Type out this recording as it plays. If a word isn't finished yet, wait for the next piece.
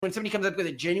When somebody comes up with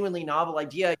a genuinely novel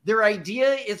idea, their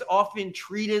idea is often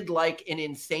treated like an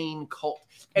insane cult.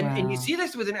 And you see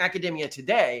this within academia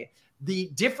today.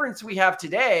 The difference we have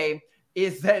today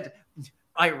is that,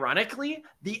 ironically,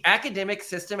 the academic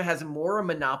system has more a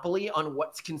monopoly on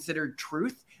what's considered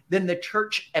truth than the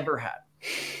church ever had.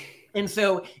 And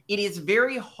so it is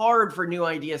very hard for new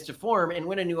ideas to form. And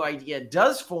when a new idea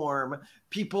does form,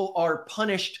 people are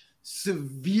punished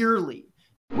severely.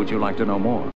 Would you like to know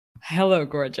more? Hello,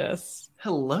 gorgeous.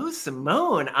 Hello,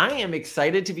 Simone. I am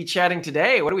excited to be chatting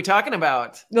today. What are we talking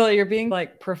about? Well, you're being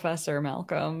like Professor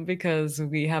Malcolm because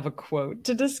we have a quote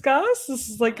to discuss. This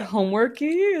is like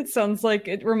homeworky. It sounds like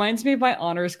it reminds me of my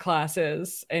honors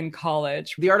classes in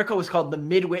college. The article was called The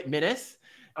Mid Wit Menace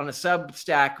on a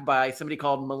Substack by somebody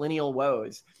called Millennial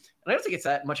Woes. And I don't think it's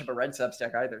that much of a red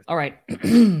Substack either. All right.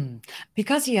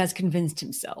 Because he has convinced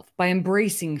himself by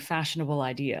embracing fashionable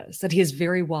ideas that he is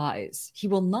very wise, he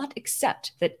will not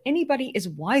accept that anybody is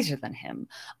wiser than him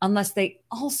unless they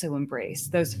also embrace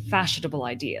those fashionable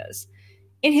ideas.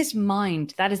 In his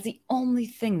mind, that is the only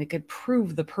thing that could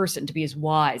prove the person to be as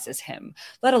wise as him,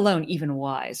 let alone even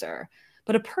wiser.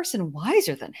 But a person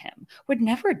wiser than him would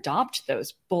never adopt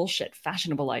those bullshit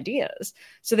fashionable ideas,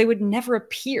 so they would never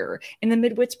appear in the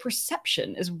midwit's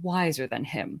perception as wiser than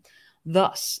him.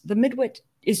 Thus, the midwit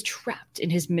is trapped in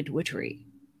his midwifery.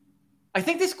 I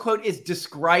think this quote is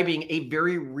describing a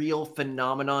very real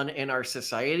phenomenon in our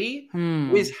society,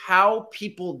 is how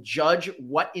people judge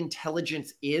what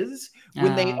intelligence is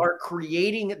when they are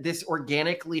creating this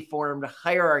organically formed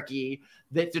hierarchy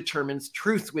that determines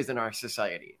truth within our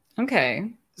society.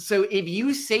 Okay. So if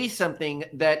you say something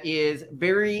that is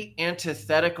very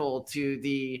antithetical to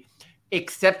the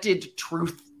accepted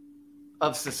truth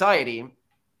of society,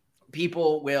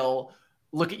 people will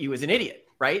look at you as an idiot,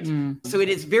 right? So it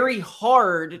is very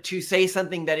hard to say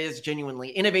something that is genuinely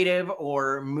innovative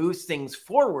or moves things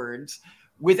forwards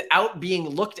without being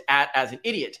looked at as an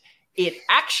idiot. It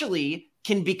actually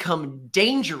can become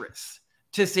dangerous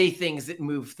to say things that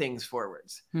move things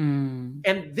forwards. And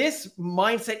this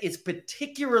mindset is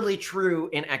particularly true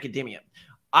in academia.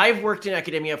 I've worked in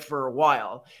academia for a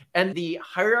while, and the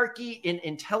hierarchy in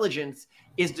intelligence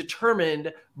is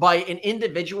determined by an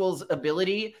individual's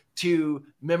ability to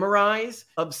memorize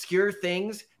obscure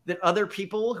things that other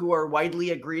people who are widely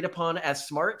agreed upon as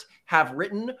smart have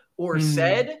written or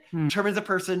said, determines a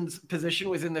person's position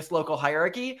within this local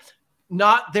hierarchy.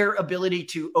 Not their ability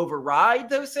to override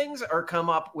those things or come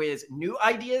up with new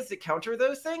ideas that counter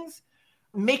those things.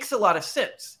 Makes a lot of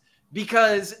sense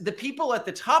because the people at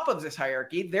the top of this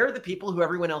hierarchy, they're the people who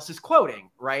everyone else is quoting,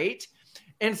 right?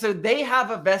 And so they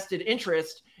have a vested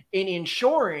interest in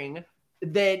ensuring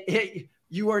that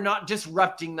you are not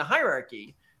disrupting the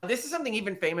hierarchy. This is something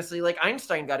even famously like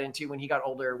Einstein got into when he got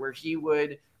older, where he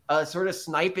would sort of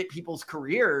snipe at people's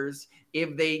careers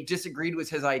if they disagreed with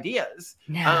his ideas,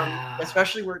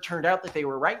 especially where it turned out that they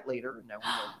were right later. No,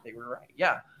 they were right.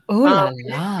 Yeah.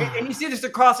 And you see this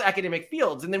across academic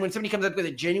fields. And then when somebody comes up with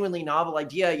a genuinely novel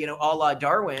idea, a la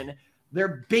Darwin,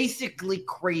 they're basically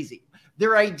crazy.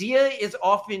 Their idea is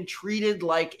often treated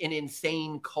like an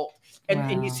insane cult.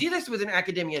 And you see this within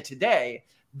academia today.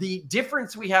 The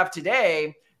difference we have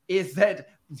today is that,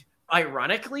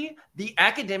 ironically, the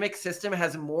academic system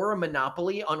has more a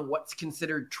monopoly on what's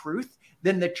considered truth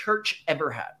than the church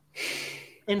ever had.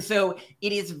 And so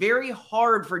it is very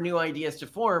hard for new ideas to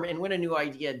form. And when a new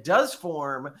idea does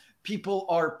form, people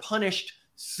are punished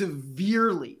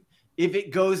severely if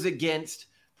it goes against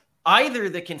either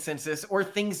the consensus or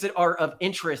things that are of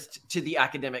interest to the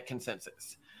academic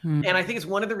consensus. And I think it's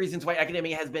one of the reasons why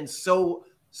academia has been so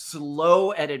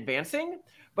slow at advancing.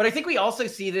 But I think we also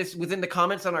see this within the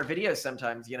comments on our videos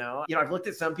sometimes, I've looked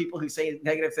at some people who say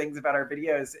negative things about our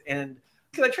videos, and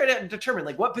because I try to determine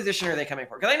what position are they coming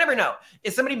for? Because I never know.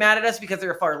 Is somebody mad at us because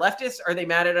they're a far leftist? Are they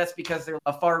mad at us because they're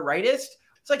a far rightist?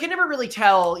 So I can never really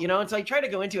tell, and so I try to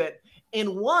go into it.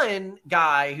 And one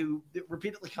guy who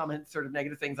repeatedly comments sort of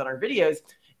negative things on our videos,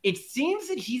 it seems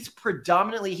that he's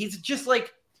just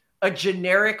like a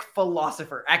generic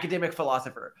philosopher, academic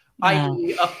philosopher,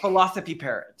 i.e. a philosophy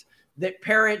parrot. That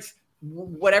parrots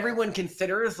what everyone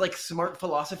considers like smart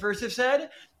philosophers have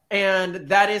said. And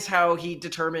that is how he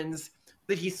determines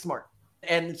that he's smart.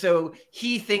 And so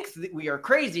he thinks that we are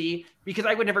crazy because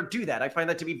I would never do that. I find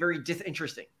that to be very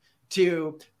disinteresting.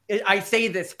 I say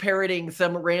this parroting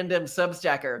some random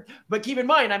Substacker, but keep in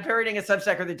mind, I'm parroting a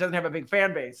Substacker that doesn't have a big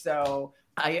fan base. So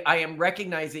I am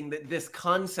recognizing that this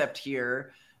concept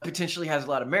here potentially has a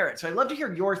lot of merit. So I'd love to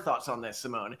hear your thoughts on this,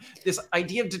 Simone. This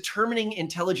idea of determining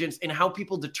intelligence and how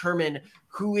people determine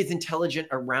who is intelligent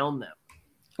around them.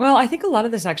 Well, I think a lot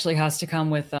of this actually has to come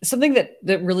with something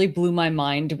that really blew my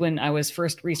mind when I was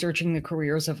first researching the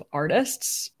careers of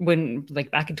artists, when like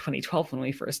back in 2012 when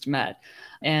we first met.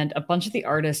 And a bunch of the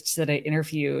artists that I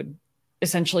interviewed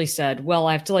essentially said, well,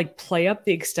 I have to like play up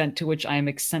the extent to which I am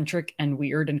eccentric and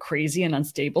weird and crazy and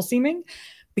unstable seeming.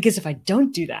 Because if I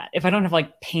don't do that, if I don't have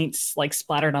like paints like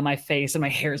splattered on my face and my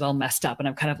hair's all messed up and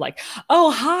I'm kind of like, oh,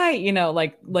 hi,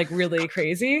 like really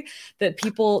crazy, that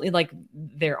people like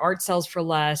their art sells for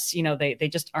less, they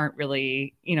just aren't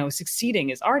really, succeeding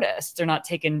as artists. They're not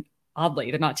taken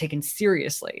oddly, they're not taken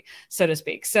seriously, so to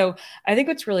speak. So I think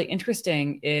what's really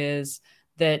interesting is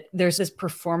that there's this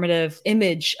performative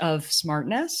image of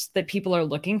smartness that people are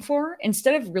looking for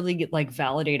instead of really like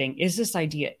validating, is this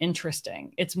idea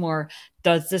interesting? It's more,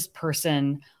 does this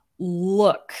person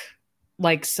look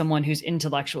like someone who's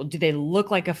intellectual? Do they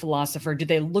look like a philosopher? Do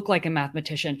they look like a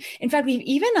mathematician? In fact,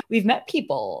 we've met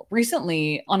people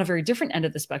recently on a very different end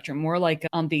of the spectrum, more like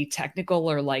on the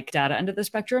technical or like data end of the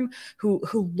spectrum,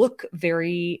 who look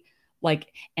very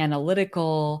like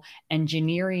analytical,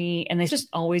 engineering, and they just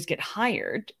always get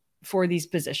hired for these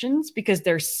positions because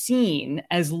they're seen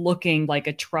as looking like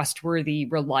a trustworthy,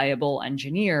 reliable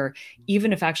engineer,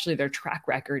 even if actually their track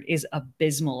record is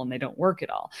abysmal and they don't work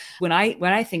at all. When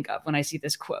I see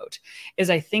this quote, is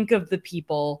I think of the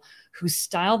people who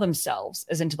style themselves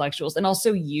as intellectuals and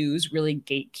also use really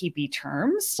gatekeepy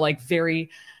terms, like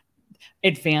very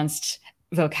advanced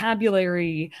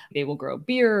vocabulary. They will grow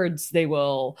beards. They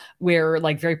will wear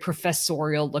like very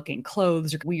professorial looking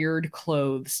clothes or weird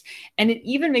clothes. And it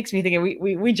even makes me think,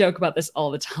 we joke about this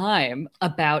all the time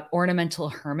about ornamental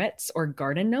hermits or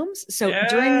garden gnomes. So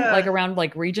during like around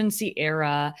like Regency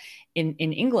era in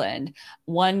England,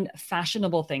 one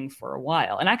fashionable thing for a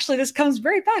while, and actually this comes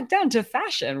very back down to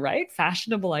fashion, right?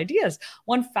 Fashionable ideas.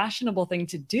 One fashionable thing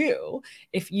to do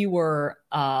if you were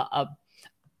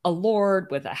a lord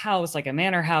with a house, like a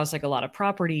manor house, like a lot of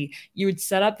property, you would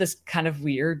set up this kind of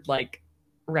weird like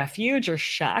refuge or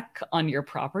shack on your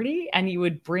property, and you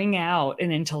would bring out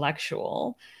an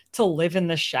intellectual to live in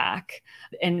the shack.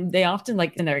 And they often,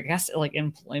 like in their, I guess, like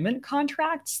employment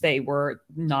contracts, they were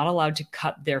not allowed to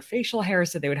cut their facial hair.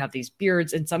 So they would have these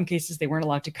beards. In some cases, they weren't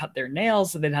allowed to cut their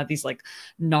nails. So they'd have these like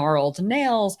gnarled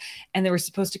nails. And they were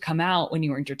supposed to come out when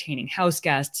you were entertaining house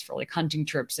guests for like hunting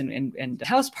trips and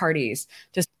house parties,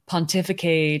 just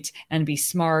pontificate and be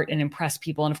smart and impress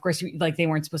people. And of course, like they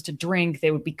weren't supposed to drink.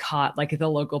 They would be caught like at the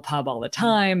local pub all the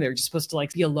time. They were just supposed to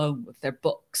like be alone with their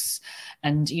books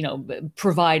and,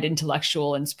 provide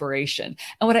intellectual inspiration.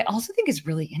 And what I also think is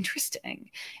really interesting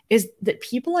is that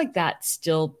people like that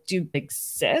still do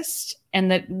exist. And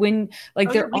that when like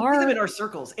we see them in our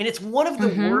circles. And it's one of the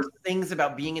worst things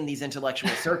about being in these intellectual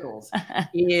circles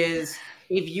is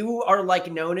if you are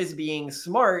like known as being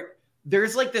smart,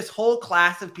 there's like this whole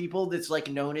class of people that's like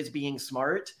known as being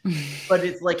smart, but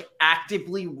it's like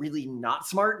actively really not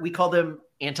smart. We call them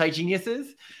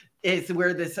anti-geniuses. It's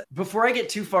where this, before I get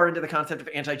too far into the concept of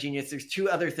anti-genius, there's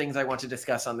two other things I want to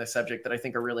discuss on this subject that I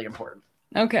think are really important.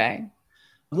 Okay.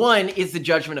 One is the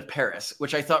judgment of Paris,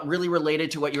 which I thought really related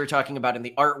to what you were talking about in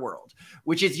the art world,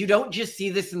 which is you don't just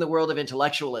see this in the world of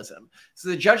intellectualism. So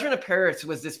the judgment of Paris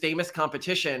was this famous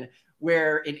competition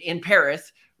where in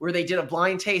Paris, where they did a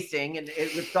blind tasting, and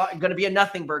it was going to be a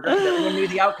nothing burger because everyone knew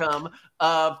the outcome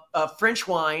of French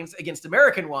wines against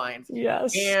American wines.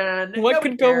 Yes. And what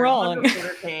could go wrong?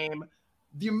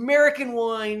 The American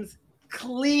wines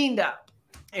cleaned up.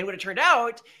 And what it turned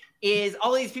out is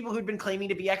all these people who'd been claiming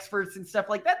to be experts and stuff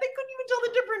like that, they couldn't even tell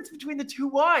the difference between the two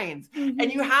wines.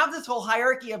 And you have this whole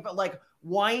hierarcy of like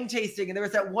wine tasting. And there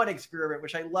was that one experiment,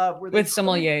 which I love. With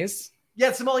sommeliers.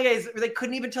 Yeah, sommeliers, they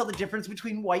couldn't even tell the difference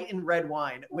between white and red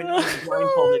wine when blindfolded.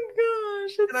 Oh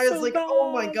my gosh, and I was so like, bad.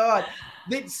 oh my God.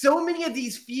 So many of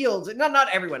these fields, not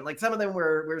everyone, like some of them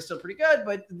were still pretty good,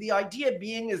 but the idea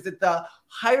being is that the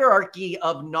hierarchy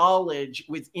of knowledge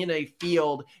within a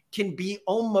field can be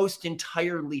almost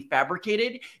entirely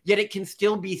fabricated, yet it can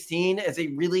still be seen as a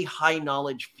really high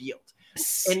knowledge field.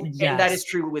 And that is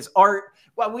true with art.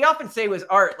 Well, we often say with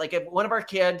art, like if one of our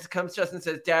kids comes to us and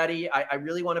says, Daddy, I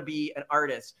really want to be an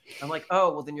artist. I'm like,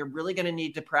 oh, well, then you're really going to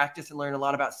need to practice and learn a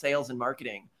lot about sales and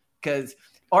marketing, because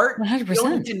art, 100%. You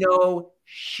don't need to know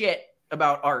shit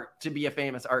about art to be a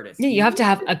famous artist. Yeah, you have to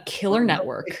have a killer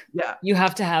network. Yeah. You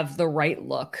have to have the right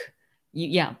look.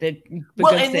 Well,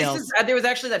 and there was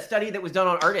actually that study that was done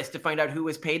on artists to find out who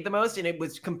was paid the most, and it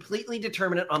was completely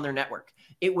determinant on their network.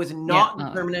 It was not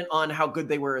determinant on how good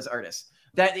they were as artists.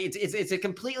 That it's a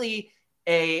completely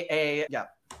it's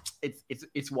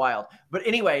wild. But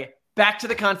anyway, back to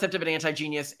the concept of an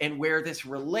anti-genius and where this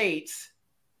relates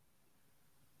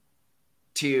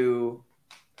to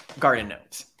garden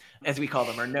gnomes, as we call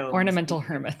them, or gnomes. Ornamental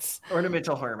hermits.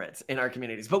 Ornamental hermits in our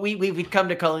communities. But we've come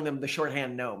to calling them the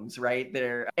shorthand gnomes, right?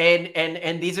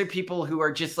 And these are people who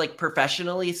are just like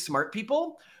professionally smart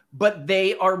people, but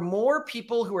they are more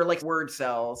people who are like word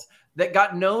cells that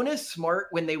got known as smart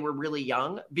when they were really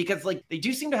young, because like they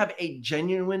do seem to have a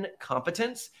genuine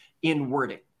competence in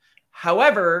wording.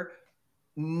 However,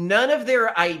 none of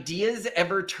their ideas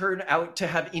ever turn out to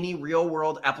have any real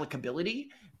world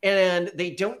applicability. And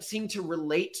they don't seem to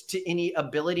relate to any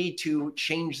ability to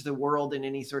change the world in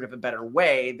any sort of a better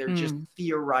way. They're just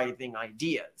theorizing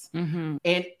ideas. And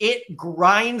it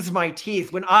grinds my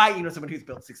teeth when someone who's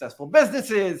built successful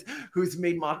businesses, who's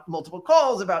made multiple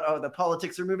calls about, oh, the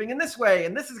politics are moving in this way,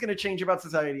 and this is going to change about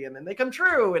society, and then they come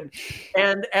true.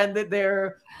 And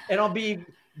I'll be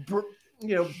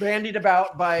bandied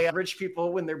about by rich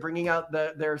people when they're bringing out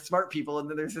their smart people. And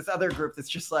then there's this other group that's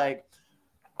just like,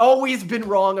 always been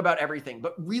wrong about everything,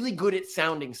 but really good at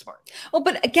sounding smart. Well,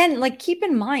 but again, like keep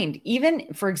in mind,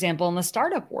 even for example, in the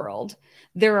startup world,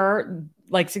 there are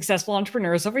like successful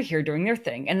entrepreneurs over here doing their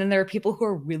thing. And then there are people who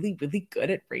are really, really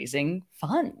good at raising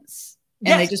funds.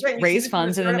 And they just raise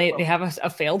funds, and then they have a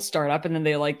failed startup, and then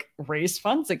they like raise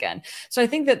funds again. So I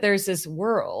think that there's this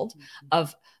world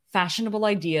of fashionable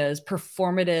ideas,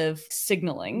 performative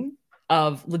signaling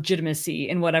of legitimacy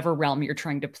in whatever realm you're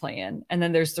trying to play in. And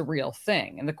then there's the real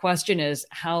thing. And the question is,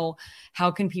 how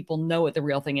can people know what the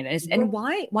real thing is? And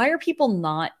why are people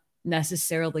not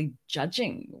necessarily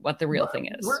judging what the real thing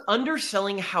is? We're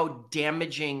underselling how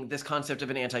damaging this concept of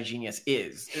an anti-genius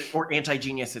is, or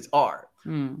anti-geniuses are.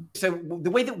 So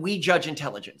the way that we judge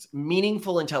intelligence,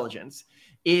 meaningful intelligence,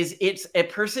 is it's a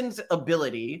person's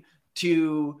ability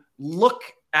to look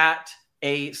at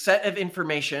a set of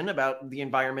information about the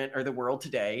environment or the world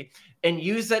today and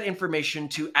use that information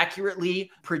to accurately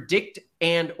predict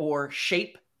and or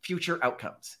shape future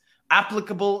outcomes.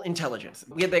 Applicable intelligence.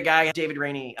 We had the guy, David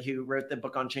Rainey, who wrote the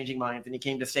book on changing minds, and he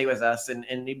came to stay with us, and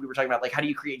we were talking about like, how do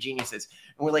you create geniuses?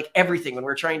 And we're like, everything when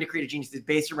we're trying to create a genius is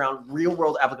based around real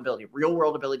world applicability, real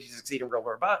world ability to succeed in real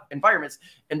world environments,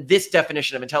 and this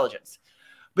definition of intelligence.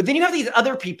 But then you have these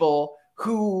other people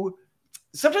who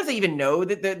sometimes they even know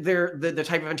that the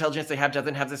type of intelligence they have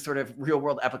doesn't have this sort of real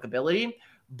world applicability,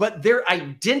 but their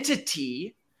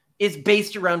identity is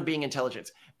based around being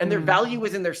intelligent, and their value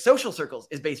within their social circles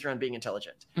is based around being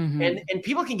intelligent. And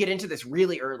people can get into this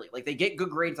really early. Like they get good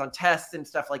grades on tests and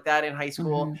stuff like that in high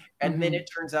school. And then it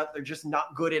turns out they're just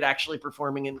not good at actually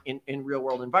performing in real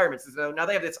world environments. So now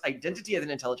they have this identity as an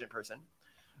intelligent person.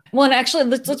 Well, and actually,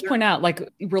 let's point out, like,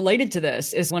 related to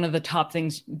this is one of the top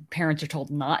things parents are told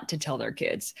not to tell their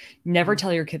kids. Never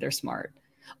tell your kid they're smart.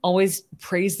 Always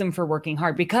praise them for working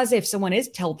hard, because if someone is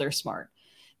told they're smart,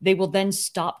 they will then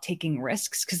stop taking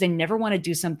risks because they never want to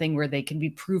do something where they can be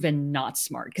proven not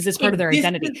smart because it's part of their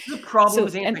identity. This is the problem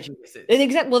with anti-geniuses.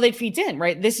 Exactly. Well, it feeds in,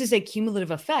 right? This is a cumulative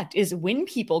effect, is when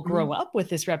people grow up with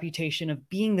this reputation of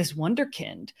being this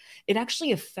wonderkind, it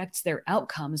actually affects their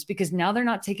outcomes because now they're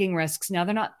not taking risks. Now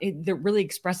they're really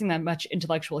expressing that much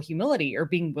intellectual humility or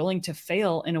being willing to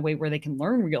fail in a way where they can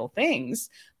learn real things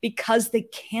because they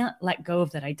can't let go of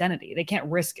that identity. They can't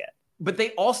risk it. But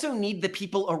they also need the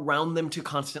people around them to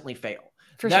constantly fail.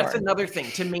 That's another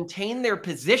thing. To maintain their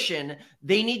position,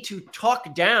 they need to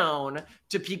talk down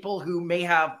to people who may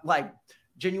have like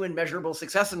genuine measurable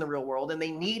success in the real world. And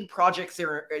they need projects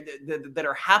that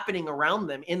are happening around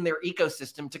them in their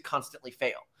ecosystem to constantly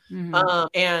fail.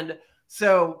 And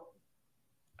so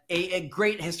a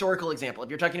great historical example, if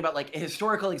you're talking about like a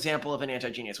historical example of an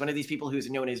anti-genius, one of these people who's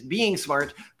known as being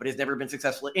smart, but has never been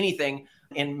successful at anything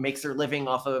and makes their living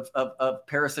off of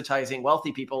parasitizing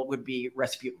wealthy people, would be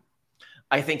Rasputin.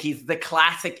 I think he's the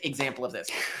classic example of this.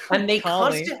 And they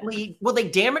they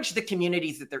damage the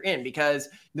communities that they're in, because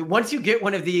once you get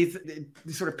one of these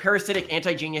sort of parasitic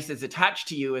anti-geniuses attached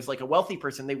to you as like a wealthy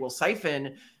person, they will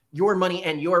siphon your money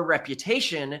and your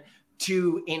reputation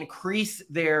to increase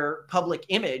their public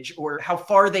image or how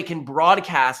far they can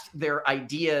broadcast their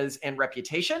ideas and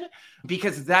reputation,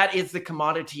 because that is the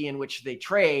commodity in which they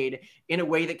trade in a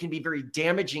way that can be very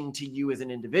damaging to you as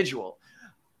an individual.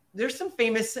 There's some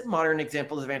famous modern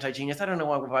examples of anti-genius. I don't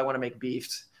know if I want to make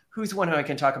beefs. Who's one who I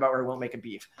can talk about where I won't make a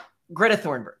beef? Greta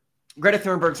Thunberg. Greta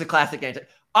Thunberg's a classic anti.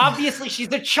 Obviously,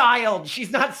 she's a child. She's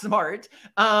not smart.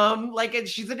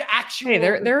 She's an actual. Hey,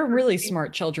 there are really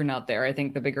smart children out there. I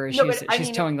think the bigger issue is that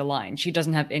she's towing the line. She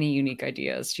doesn't have any unique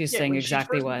ideas. She's saying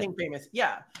exactly what. Famous.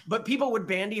 Yeah, but people would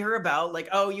bandy her about like,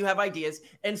 oh, you have ideas.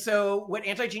 And so what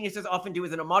anti-geniuses often do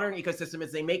within a modern ecosystem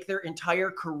is they make their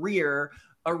entire career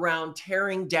around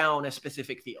tearing down a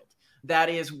specific field. That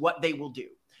is what they will do.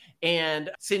 And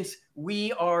since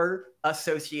we are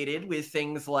associated with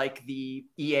things like the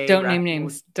EA... Don't name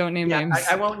names. Don't name names.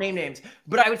 I won't name names.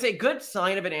 But I would say a good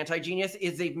sign of an anti-genius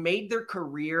is they've made their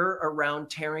career around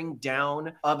tearing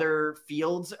down other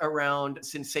fields around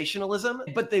sensationalism,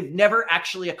 but they've never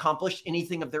actually accomplished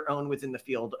anything of their own within the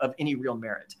field of any real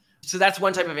merit. So that's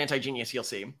one type of anti-genius you'll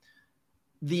see.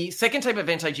 The second type of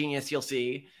anti-genius you'll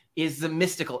see is the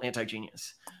mystical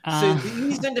anti-genius. So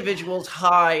these individuals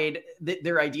hide that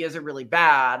their ideas are really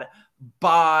bad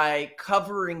by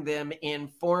covering them in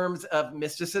forms of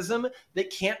mysticism that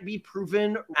can't be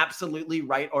proven absolutely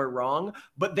right or wrong,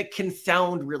 but that can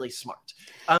sound really smart.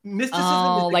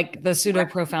 Mysticism is like the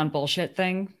pseudo-profound bullshit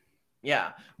thing?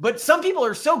 Yeah. But some people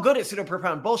are so good at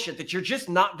pseudo-profound bullshit that you're just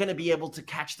not going to be able to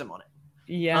catch them on it.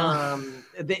 Yeah.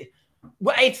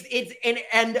 Well, it's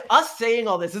and us saying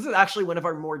all this is actually one of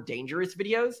our more dangerous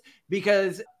videos,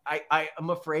 because I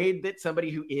am afraid that somebody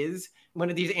who is one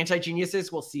of these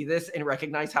anti-geniuses will see this and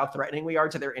recognize how threatening we are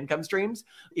to their income streams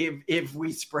if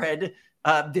we spread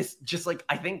this just like,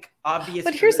 I think, obvious.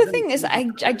 But here's the thing is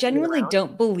I genuinely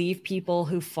don't believe people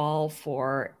who fall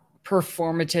for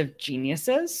performative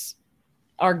geniuses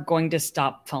are going to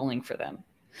stop falling for them.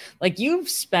 Like, you've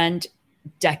spent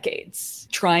decades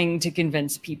trying to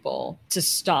convince people to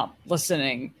stop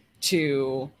listening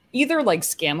to either like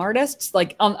scam artists,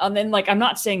 like and then like, I'm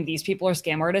not saying these people are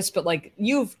scam artists, but like,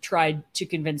 you've tried to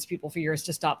convince people for years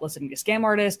to stop listening to scam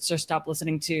artists or stop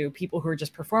listening to people who are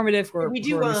just performative, who are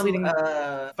misleading.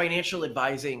 Financial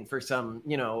advising for some,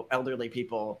 elderly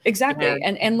people. Exactly.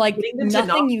 And like,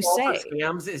 nothing you say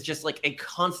scams is just like a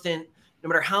constant. No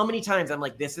matter how many times I'm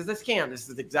like, this is a scam. This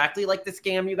is exactly like the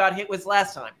scam you got hit with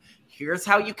last time. Here's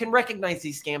how you can recognize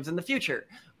these scams in the future.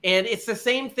 And it's the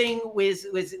same thing with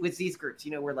these groups.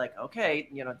 We're like, okay,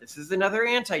 this is another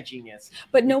anti-genius.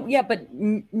 But no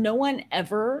one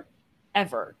ever,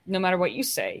 no matter what you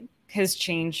say, has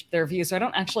changed their view. So I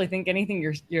don't actually think anything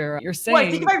you're saying. Well,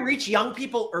 I think if I reach young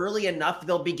people early enough,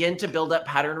 they'll begin to build up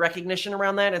pattern recognition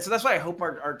around that. And so that's why I hope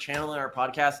our channel and our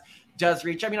podcast does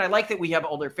reach. I mean, I like that we have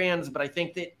older fans, but I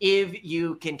think that if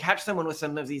you can catch someone with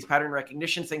some of these pattern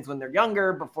recognition things when they're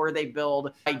younger, before they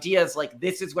build ideas like,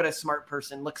 this is what a smart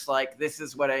person looks like, this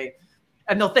is what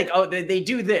and they'll think, oh, they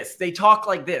do this, they talk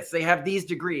like this, they have these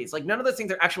degrees. Like, none of those things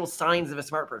are actual signs of a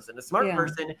smart person. A smart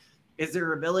person is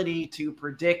their ability to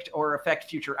predict or affect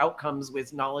future outcomes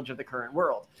with knowledge of the current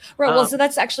world. Right. Well, so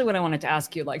that's actually what I wanted to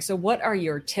ask you. Like, so what are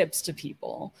your tips to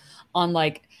people on,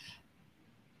 like,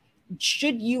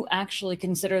 should you actually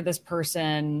consider this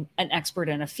person an expert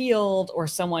in a field, or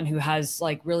someone who has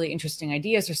like really interesting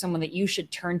ideas, or someone that you should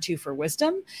turn to for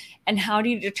wisdom? And how do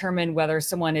you determine whether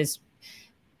someone is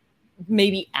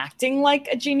maybe acting like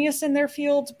a genius in their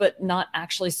field, but not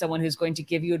actually someone who's going to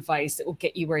give you advice that will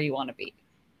get you where you want to be?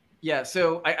 Yeah,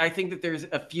 so I think that there's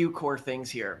a few core things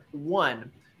here.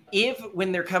 One, if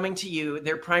when they're coming to you,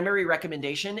 their primary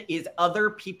recommendation is other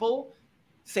people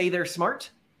say they're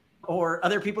smart, or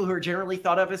other people who are generally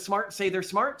thought of as smart say they're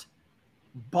smart,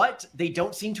 but they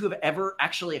don't seem to have ever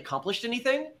actually accomplished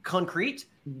anything concrete,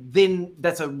 then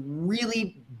that's a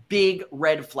really big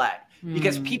red flag.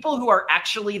 Because people who are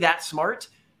actually that smart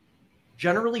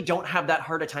generally don't have that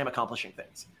hard a time accomplishing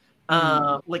things.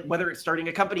 Like whether it's starting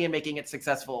a company and making it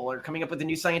successful, or coming up with a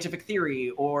new scientific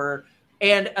theory,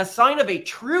 and a sign of a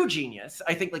true genius,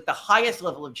 I think like the highest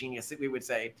level of genius that we would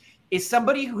say, is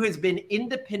somebody who has been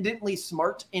independently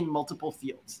smart in multiple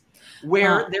fields,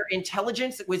 where their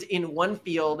intelligence was in one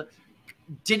field,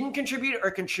 didn't contribute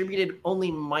or contributed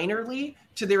only minorly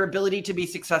to their ability to be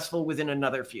successful within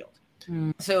another field.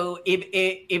 So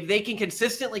if they can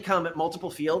consistently come at multiple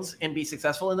fields and be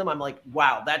successful in them, I'm like,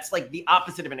 wow, that's like the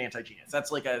opposite of an anti-genius.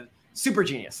 That's like a super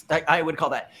genius, I would call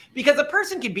that. Because a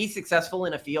person can be successful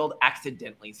in a field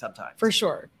accidentally sometimes. For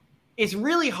sure. It's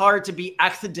really hard to be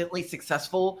accidentally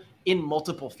successful in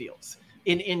multiple fields,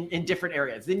 in different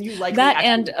areas. Then you like that,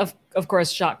 and of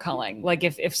course, shot calling. Like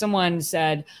if someone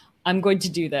said, I'm going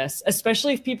to do this,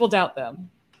 especially if people doubt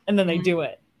them, and then they do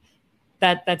it.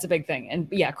 That's a big thing. And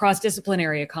yeah,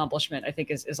 cross-disciplinary accomplishment, I think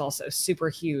is also super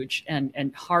huge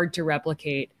and hard to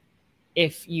replicate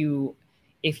if you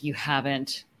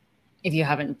haven't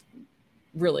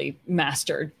really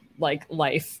mastered like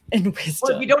life and wisdom.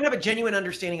 Well, if you don't have a genuine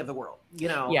understanding of the world,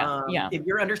 if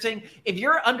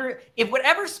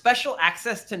whatever special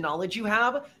access to knowledge you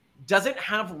have doesn't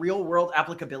have real world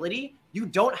applicability, you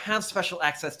don't have special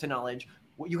access to knowledge.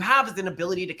 What you have is an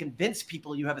ability to convince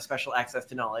people you have a special access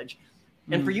to knowledge.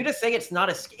 And for you to say it's not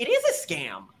it is a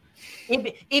scam.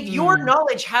 If your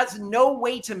knowledge has no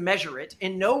way to measure it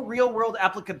and no real world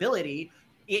applicability,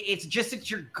 it's just that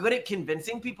you're good at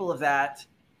convincing people of that,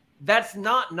 That's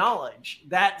not knowledge.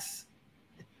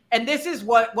 And this is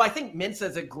I think Mensa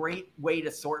is a great way to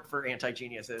sort for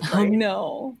anti-geniuses, right? Oh,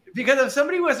 no. Because if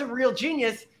somebody was a real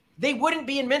genius, they wouldn't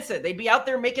be in Mensa. They'd be out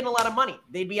there making a lot of money.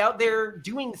 They'd be out there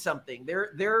doing something.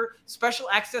 Their special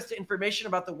access to information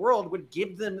about the world would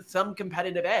give them some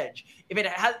competitive edge.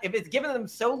 If it's given them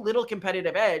so little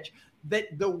competitive edge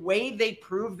that the way they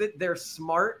prove that they're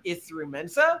smart is through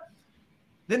Mensa,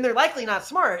 then they're likely not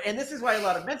smart. And this is why a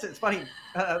lot of Mensa, it's funny,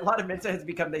 a lot of Mensa has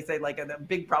become, they say, like a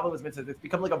big problem with Mensa is it's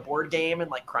become like a board game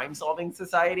and like crime-solving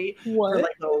society. What? For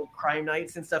like little crime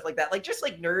nights and stuff like that. Like just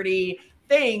like nerdy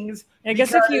things. I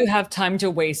guess if you have time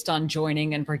to waste on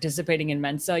joining and participating in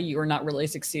Mensa, you are not really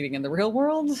succeeding in the real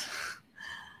world.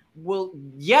 Well,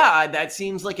 yeah, that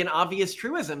seems like an obvious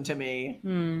truism to me.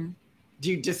 Do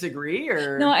you disagree?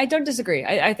 Or no, I don't disagree.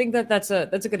 I think that's a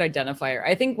good identifier.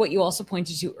 I think what you also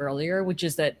pointed to earlier, which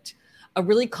is that a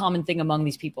really common thing among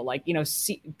these people, like, you know,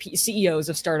 CEOs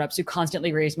of startups who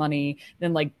constantly raise money,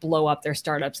 then like blow up their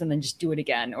startups and then just do it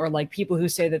again. Or like people who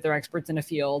say that they're experts in a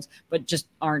field, but just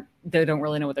they don't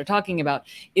really know what they're talking about,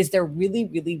 is they're really,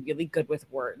 really, really good with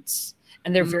words.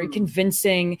 And they're very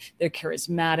convincing, they're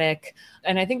charismatic.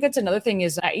 And I think that's another thing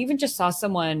is I even just saw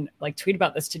someone like tweet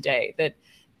about this today, that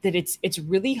it's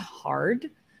really hard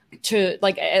to,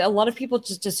 like, a lot of people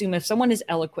just assume if someone is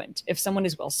eloquent, if someone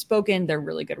is well-spoken, they're a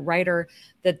really good writer,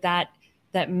 that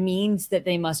means that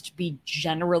they must be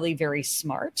generally very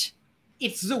smart.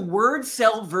 It's the word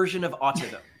cell version of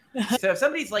autism. So if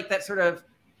somebody's like that sort of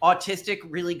autistic,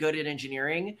 really good at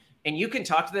engineering, and you can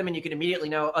talk to them and you can immediately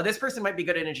know, oh, this person might be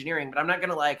good at engineering, but I'm not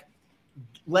going to like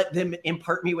let them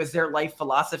impart me with their life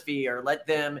philosophy or let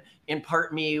them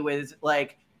impart me with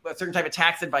like a certain type of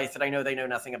tax advice that I know they know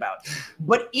nothing about.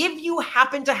 But if you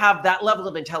happen to have that level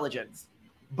of intelligence,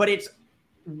 but it's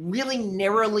really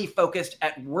narrowly focused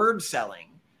at word selling,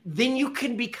 then you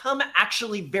can become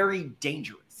actually very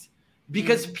dangerous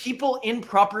because people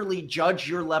improperly judge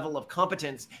your level of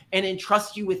competence and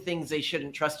entrust you with things they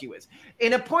shouldn't trust you with.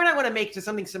 And a point I want to make to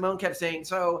something Simone kept saying,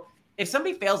 so if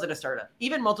somebody fails at a startup,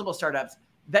 even multiple startups,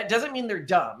 that doesn't mean they're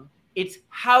dumb. It's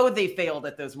how they failed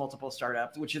at those multiple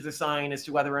startups, which is a sign as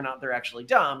to whether or not they're actually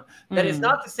dumb. That is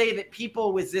not to say that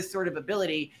people with this sort of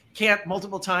ability can't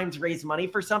multiple times raise money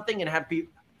for something and have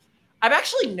people. I've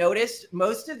actually noticed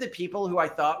most of the people who I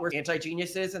thought were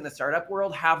anti-geniuses in the startup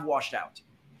world have washed out.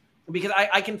 Because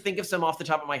I can think of some off the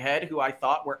top of my head who I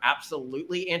thought were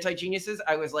absolutely anti-geniuses.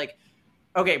 I was like,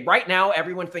 okay, right now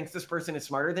everyone thinks this person is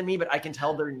smarter than me, but I can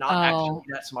tell they're not actually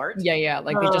that smart. Yeah.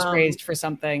 Like they just raised for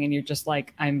something and you're just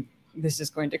like, this is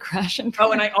going to crash and burn.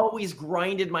 Oh, and I always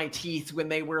grinded my teeth when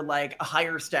they were like a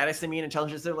higher status than me in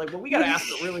intelligence. They're like, well, we got to ask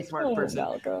a really smart person.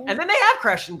 Malcolm. And then they have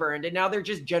crashed and burned. And now they're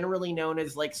just generally known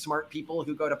as like smart people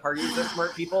who go to parties with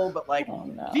smart people. But like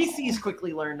VCs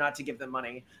quickly learn not to give them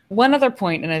money. One other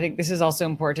point, and I think this is also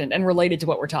important and related to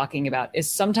what we're talking about, is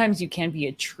sometimes you can be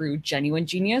a true, genuine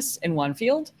genius in one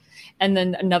field. And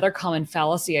then another common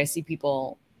fallacy I see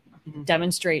people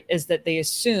demonstrate is that they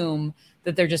assume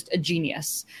that they're just a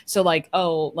genius. So like,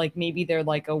 oh, like maybe they're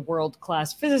like a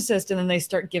world-class physicist and then they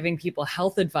start giving people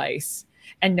health advice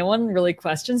and no one really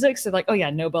questions it. So like, oh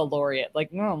yeah, Nobel laureate.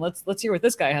 Like, no, let's hear what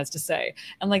this guy has to say.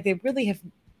 And like, they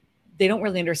don't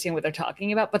really understand what they're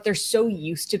talking about, but they're so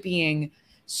used to being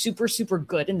super, super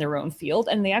good in their own field.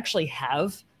 And they actually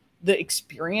have the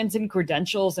experience and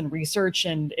credentials and research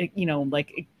and, you know,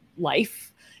 like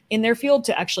life in their field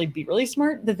to actually be really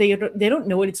smart, that they don't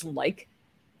know what it's like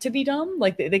to be dumb.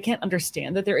 Like they can't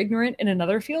understand that they're ignorant in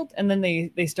another field. And then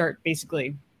they start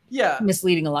basically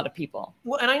misleading a lot of people.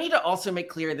 Well, and I need to also make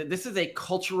clear that this is a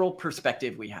cultural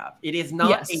perspective we have. It is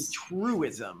not a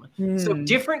truism. So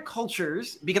different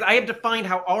cultures, because I have defined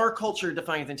how our culture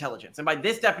defines intelligence. And by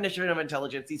this definition of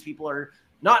intelligence, these people are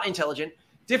not intelligent.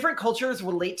 Different cultures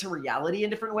relate to reality in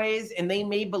different ways. And they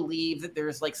may believe that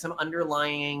there's like some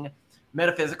underlying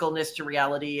metaphysicalness to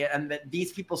reality and that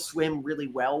these people swim really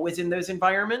well within those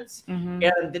environments and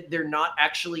that they're not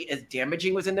actually as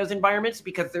damaging within those environments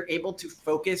because they're able to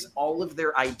focus all of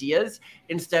their ideas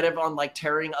instead of on like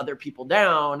tearing other people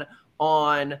down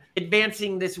on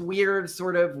advancing this weird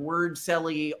sort of word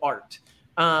selly art.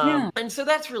 And so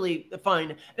that's really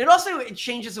fun. And it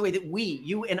changes the way that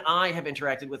you and I have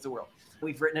interacted with the world.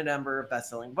 We've written a number of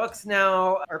best-selling books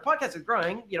now. Our podcast is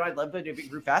growing. You know, I'd love it if it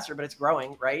grew faster, but it's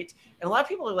growing, right? And a lot of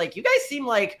people are like, you guys seem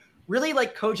like really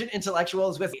like cogent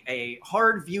intellectuals with a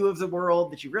hard view of the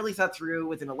world that you really thought through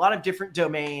within a lot of different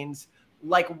domains.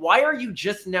 Like, why are you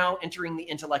just now entering the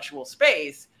intellectual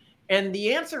space? And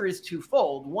the answer is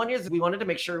twofold. One is we wanted to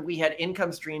make sure we had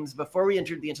income streams before we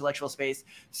entered the intellectual space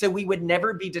so we would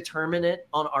never be determinate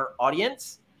on our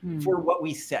audience. for what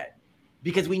we said,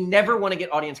 because we never want to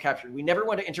get audience captured. We never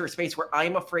want to enter a space where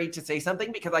I'm afraid to say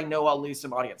something because I know I'll lose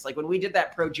some audience. Like when we did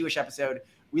that pro-Jewish episode,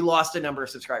 we lost a number of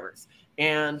subscribers.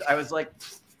 And I was like,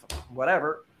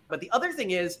 whatever. But the other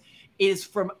thing is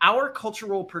from our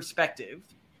cultural perspective,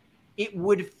 it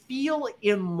would feel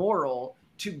immoral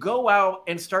to go out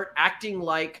and start acting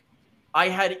like I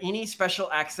had any special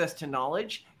access to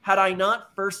knowledge had I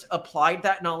not first applied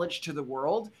that knowledge to the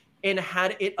world and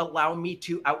had it allow me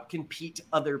to outcompete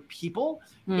other people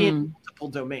in multiple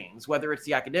domains, whether it's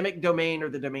the academic domain or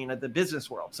the domain of the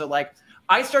business world. So like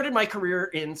I started my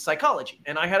career in psychology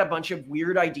and I had a bunch of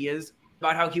weird ideas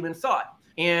about how humans thought.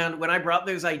 And when I brought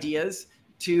those ideas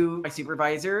to my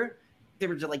supervisor, they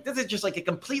were just like, this is just like a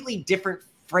completely different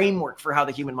framework for how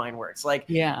the human mind works. Like,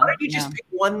 why don't you just pick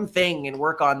one thing and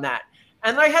work on that?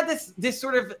 And I had this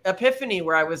sort of epiphany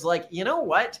where I was like, you know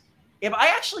what? If I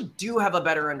actually do have a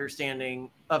better understanding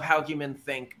of how humans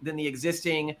think than the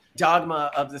existing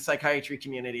dogma of the psychiatry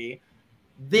community,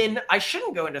 then I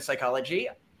shouldn't go into psychology.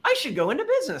 I should go into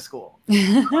business school.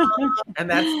 And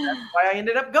that's why I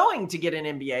ended up going to get an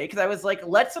MBA, because I was like,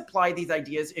 let's apply these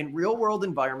ideas in real world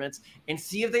environments and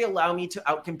see if they allow me to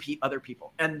outcompete other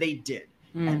people. And they did.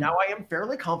 And now I am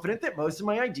fairly confident that most of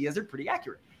my ideas are pretty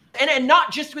accurate. And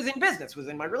not just within business,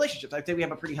 within my relationships. I'd say we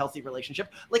have a pretty healthy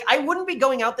relationship. Like I wouldn't be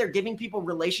going out there giving people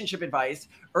relationship advice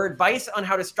or advice on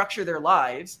how to structure their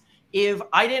lives if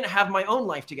I didn't have my own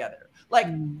life together. Like,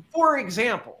 for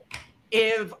example,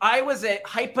 if I was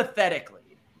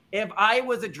hypothetically, if I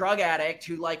was a drug addict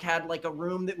who like had like a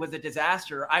room that was a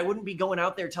disaster, I wouldn't be going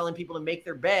out there telling people to make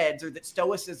their beds or that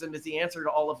stoicism is the answer to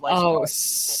all of life's problems.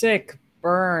 Sick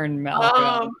burn,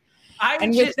 Malcolm.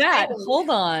 And with that, hold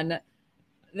on.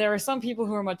 There are some people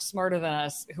who are much smarter than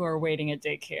us who are waiting at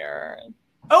daycare.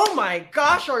 Oh my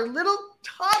gosh, our little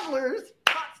toddlers.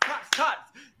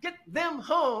 Tots. Get them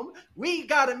home. We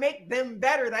got to make them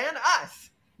better than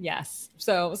us. Yes.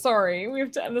 So sorry, we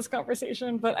have to end this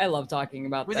conversation, but I love talking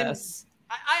about this.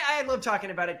 I love talking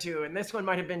about it too, and this one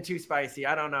might have been too spicy.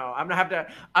 I don't know. I'm gonna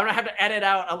have to edit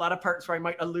out a lot of parts where I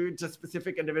might allude to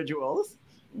specific individuals.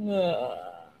 Yep.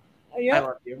 I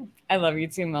love you. I love you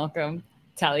too, Malcolm.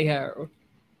 Tally ho.